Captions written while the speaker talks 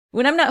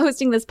When I'm not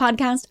hosting this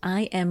podcast,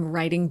 I am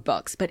writing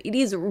books, but it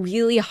is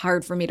really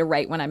hard for me to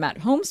write when I'm at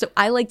home, so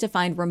I like to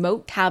find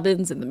remote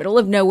cabins in the middle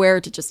of nowhere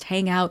to just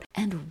hang out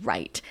and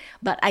write.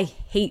 But I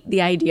hate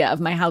the idea of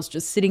my house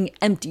just sitting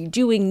empty,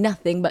 doing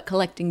nothing but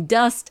collecting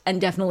dust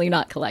and definitely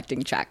not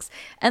collecting checks.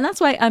 And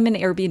that's why I'm an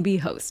Airbnb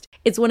host.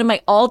 It's one of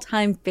my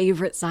all-time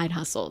favorite side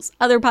hustles.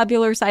 Other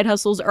popular side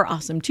hustles are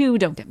awesome too,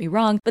 don't get me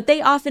wrong, but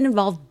they often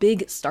involve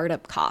big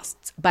startup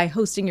costs. By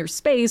hosting your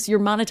space, you're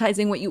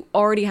monetizing what you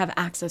already have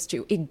access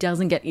to. It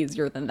doesn't get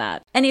easier than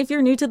that. And if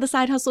you're new to the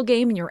side hustle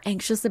game and you're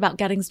anxious about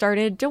getting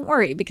started, don't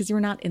worry, because you're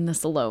not in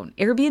this alone.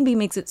 Airbnb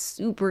makes it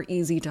super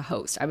easy to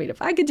host. I mean,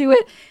 if I could do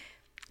it,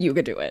 you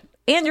could do it.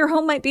 And your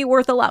home might be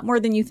worth a lot more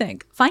than you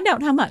think. Find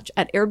out how much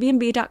at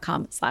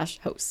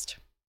airbnb.com/host.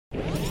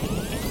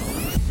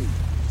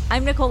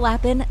 I'm Nicole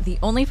Lappin, the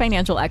only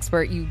financial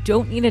expert you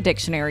don't need a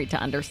dictionary to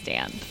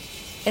understand.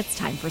 It's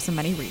time for some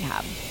money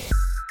rehab.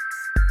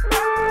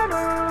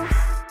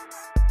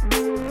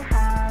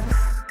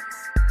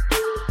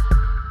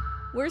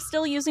 We're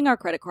still using our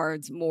credit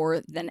cards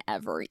more than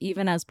ever,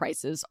 even as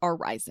prices are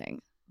rising.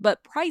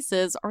 But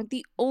prices aren't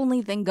the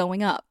only thing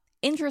going up.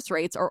 Interest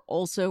rates are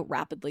also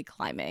rapidly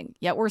climbing,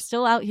 yet we're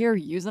still out here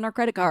using our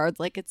credit cards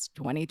like it's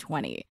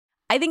 2020.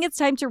 I think it's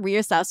time to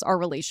reassess our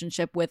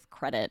relationship with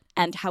credit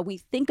and how we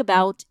think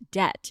about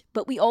debt,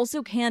 but we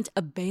also can't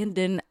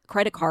abandon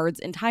credit cards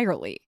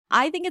entirely.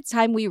 I think it's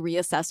time we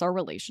reassess our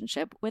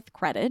relationship with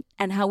credit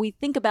and how we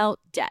think about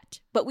debt,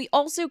 but we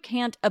also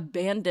can't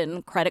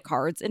abandon credit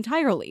cards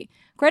entirely.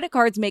 Credit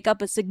cards make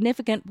up a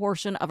significant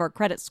portion of our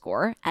credit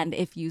score, and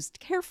if used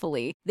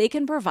carefully, they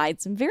can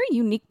provide some very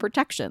unique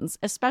protections,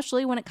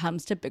 especially when it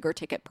comes to bigger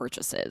ticket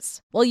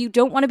purchases. While you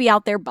don't want to be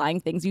out there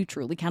buying things you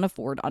truly can't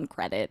afford on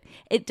credit,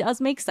 it does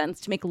make sense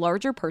to make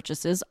larger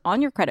purchases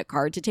on your credit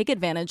card to take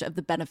advantage of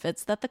the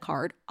benefits that the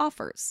card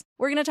offers.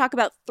 We're going to talk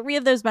about 3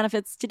 of those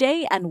benefits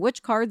today and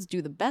which cards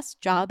do the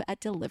best job at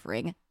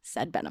delivering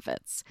said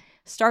benefits.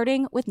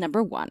 Starting with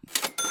number 1.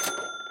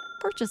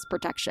 Purchase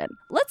protection.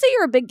 Let's say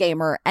you're a big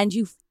gamer and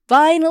you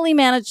finally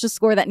managed to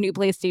score that new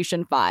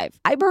PlayStation 5.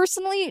 I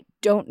personally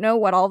don't know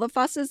what all the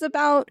fuss is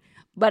about,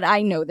 but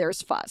I know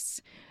there's fuss.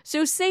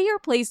 So say your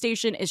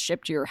PlayStation is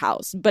shipped to your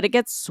house, but it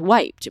gets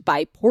swiped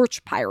by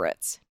porch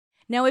pirates.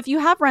 Now, if you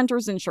have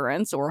renter's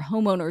insurance or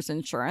homeowner's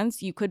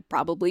insurance, you could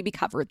probably be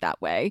covered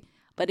that way.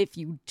 But if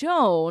you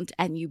don't,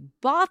 and you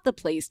bought the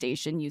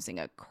PlayStation using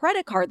a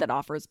credit card that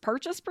offers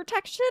purchase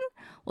protection,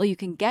 well, you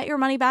can get your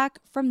money back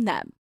from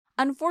them.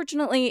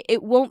 Unfortunately,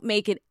 it won't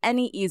make it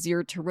any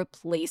easier to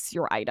replace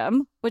your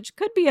item, which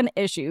could be an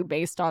issue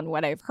based on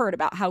what I've heard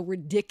about how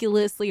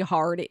ridiculously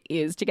hard it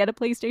is to get a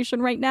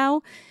PlayStation right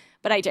now.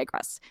 But I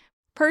digress.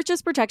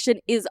 Purchase protection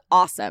is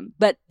awesome,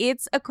 but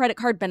it's a credit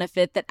card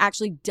benefit that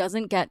actually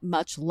doesn't get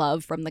much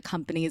love from the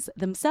companies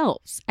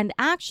themselves. And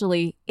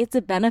actually, it's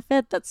a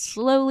benefit that's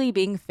slowly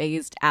being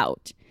phased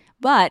out.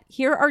 But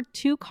here are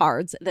 2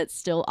 cards that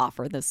still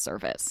offer this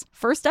service.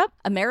 First up,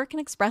 American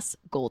Express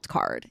Gold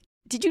Card.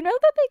 Did you know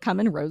that they come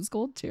in rose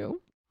gold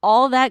too?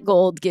 All that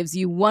gold gives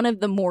you one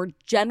of the more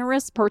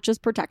generous purchase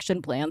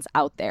protection plans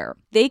out there.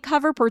 They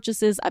cover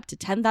purchases up to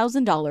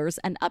 $10,000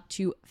 and up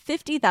to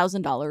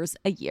 $50,000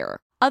 a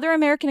year. Other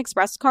American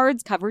Express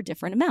cards cover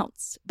different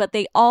amounts, but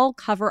they all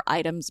cover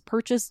items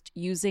purchased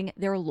using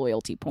their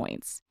loyalty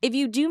points. If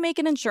you do make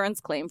an insurance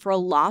claim for a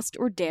lost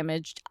or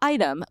damaged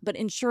item, but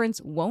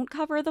insurance won't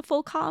cover the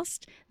full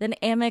cost, then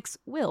Amex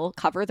will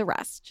cover the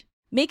rest.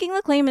 Making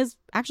the claim is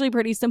actually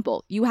pretty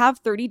simple. You have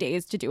 30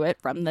 days to do it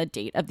from the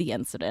date of the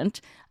incident.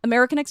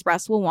 American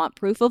Express will want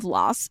proof of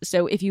loss,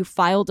 so if you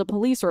filed a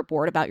police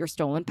report about your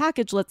stolen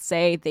package, let's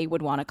say, they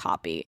would want a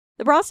copy.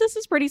 The process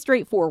is pretty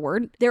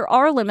straightforward. There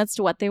are limits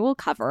to what they will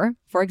cover.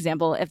 For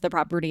example, if the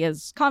property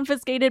is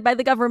confiscated by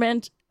the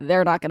government,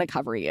 they're not going to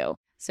cover you.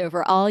 So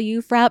for all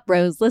you frat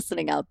bros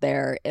listening out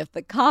there, if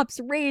the cops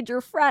raid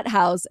your frat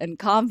house and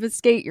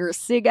confiscate your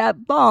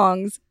cigarette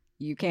bongs,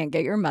 you can't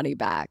get your money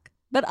back.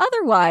 But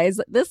otherwise,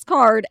 this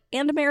card,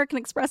 and American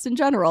Express in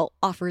general,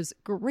 offers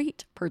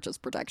great purchase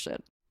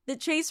protection. The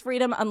Chase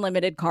Freedom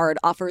Unlimited card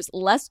offers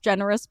less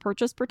generous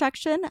purchase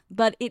protection,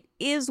 but it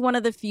is one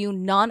of the few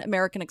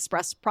non-American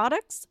Express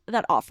products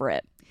that offer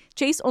it.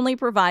 Chase only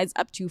provides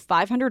up to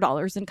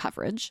 $500 in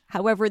coverage.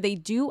 However, they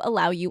do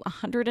allow you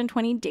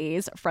 120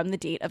 days from the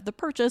date of the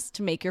purchase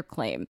to make your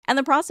claim. And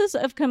the process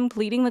of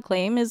completing the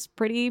claim is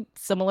pretty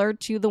similar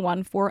to the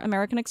one for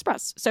American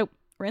Express. So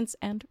rinse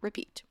and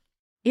repeat.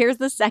 Here's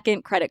the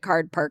second credit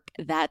card perk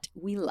that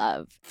we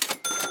love.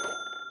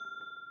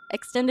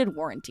 Extended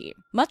warranty.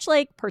 Much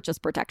like purchase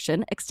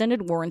protection,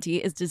 extended warranty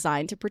is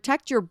designed to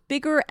protect your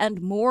bigger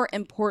and more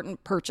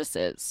important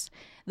purchases.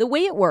 The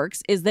way it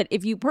works is that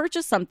if you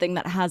purchase something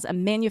that has a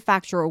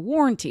manufacturer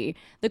warranty,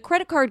 the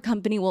credit card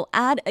company will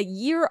add a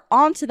year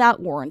onto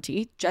that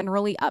warranty,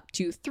 generally up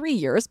to 3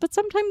 years, but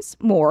sometimes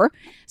more.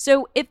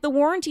 So if the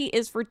warranty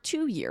is for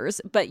 2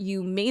 years, but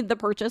you made the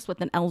purchase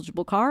with an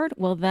eligible card,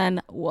 well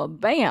then,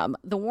 bam,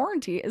 the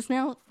warranty is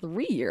now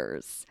 3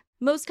 years.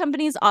 Most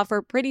companies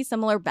offer pretty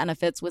similar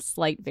benefits with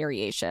slight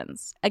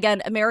variations.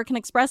 Again, American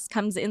Express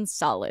comes in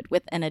solid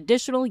with an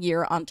additional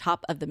year on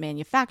top of the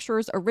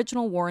manufacturer's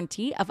original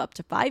warranty of up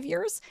to 5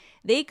 years.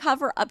 They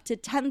cover up to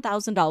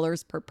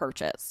 $10,000 per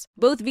purchase.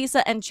 Both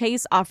Visa and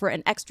Chase offer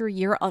an extra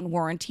year on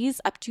warranties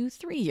up to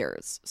 3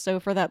 years. So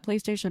for that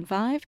PlayStation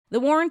 5, the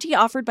warranty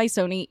offered by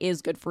Sony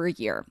is good for a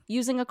year.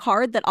 Using a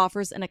card that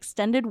offers an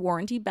extended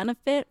warranty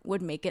benefit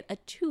would make it a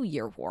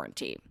 2-year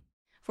warranty.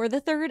 For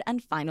the third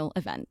and final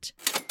event,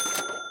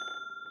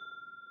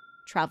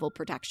 travel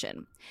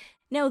protection.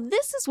 Now,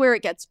 this is where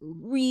it gets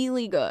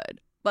really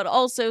good, but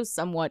also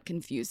somewhat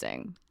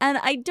confusing. And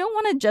I don't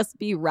want to just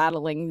be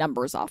rattling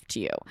numbers off to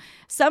you.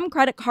 Some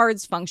credit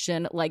cards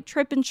function like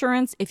trip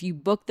insurance if you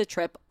book the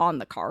trip on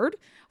the card.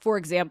 For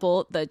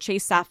example, the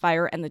Chase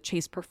Sapphire and the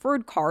Chase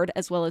Preferred card,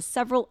 as well as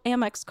several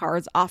Amex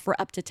cards, offer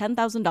up to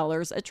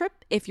 $10,000 a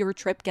trip if your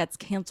trip gets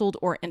canceled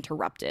or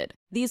interrupted.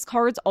 These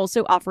cards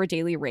also offer a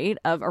daily rate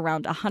of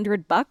around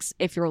 $100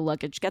 if your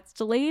luggage gets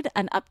delayed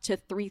and up to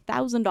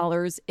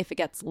 $3,000 if it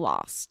gets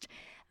lost.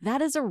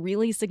 That is a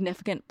really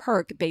significant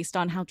perk based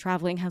on how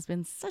traveling has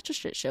been such a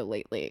shit show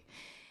lately.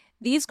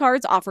 These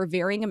cards offer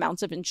varying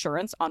amounts of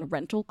insurance on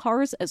rental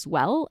cars as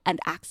well, and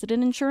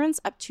accident insurance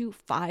up to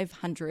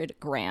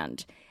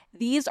 $500,000.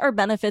 These are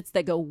benefits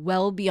that go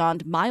well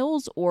beyond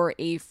miles or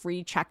a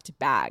free checked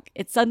bag.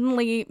 It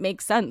suddenly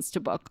makes sense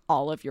to book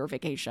all of your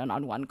vacation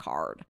on one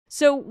card.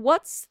 So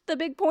what's the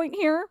big point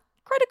here?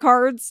 Credit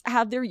cards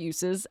have their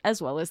uses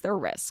as well as their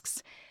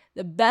risks.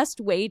 The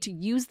best way to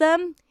use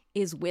them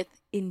is with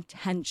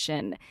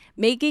intention,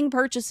 making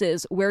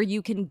purchases where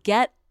you can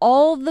get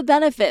all the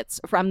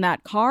benefits from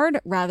that card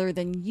rather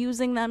than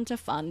using them to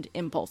fund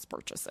impulse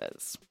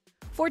purchases.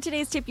 For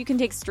today's tip, you can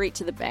take straight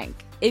to the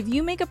bank. If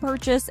you make a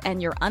purchase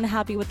and you're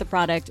unhappy with the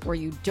product or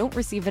you don't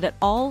receive it at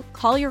all,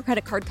 call your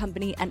credit card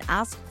company and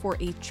ask for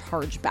a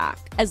chargeback.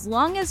 As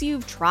long as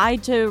you've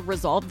tried to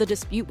resolve the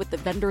dispute with the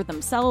vendor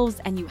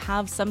themselves and you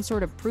have some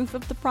sort of proof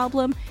of the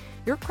problem,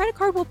 your credit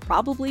card will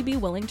probably be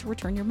willing to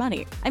return your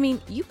money. I mean,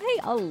 you pay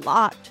a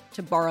lot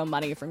to borrow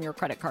money from your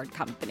credit card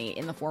company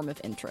in the form of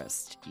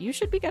interest. You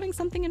should be getting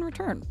something in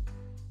return.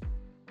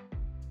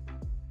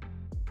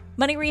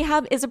 Money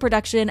Rehab is a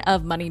production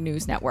of Money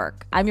News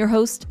Network. I'm your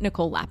host,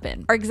 Nicole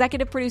Lappin. Our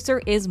executive producer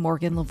is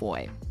Morgan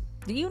Lavoie.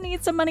 Do you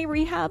need some money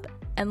rehab?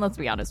 And let's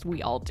be honest,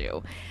 we all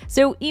do.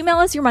 So email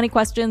us your money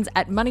questions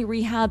at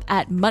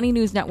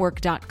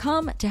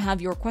moneyrehab@moneynewsnetwork.com to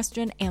have your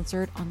question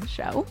answered on the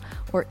show,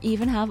 or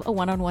even have a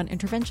one-on-one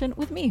intervention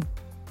with me.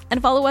 And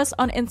follow us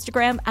on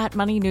Instagram at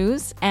Money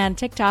News and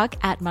TikTok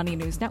at Money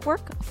News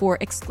Network for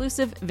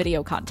exclusive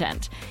video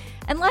content.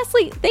 And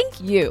lastly, thank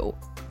you.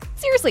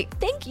 Seriously,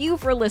 thank you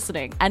for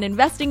listening and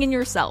investing in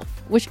yourself,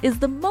 which is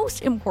the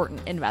most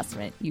important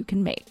investment you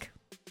can make.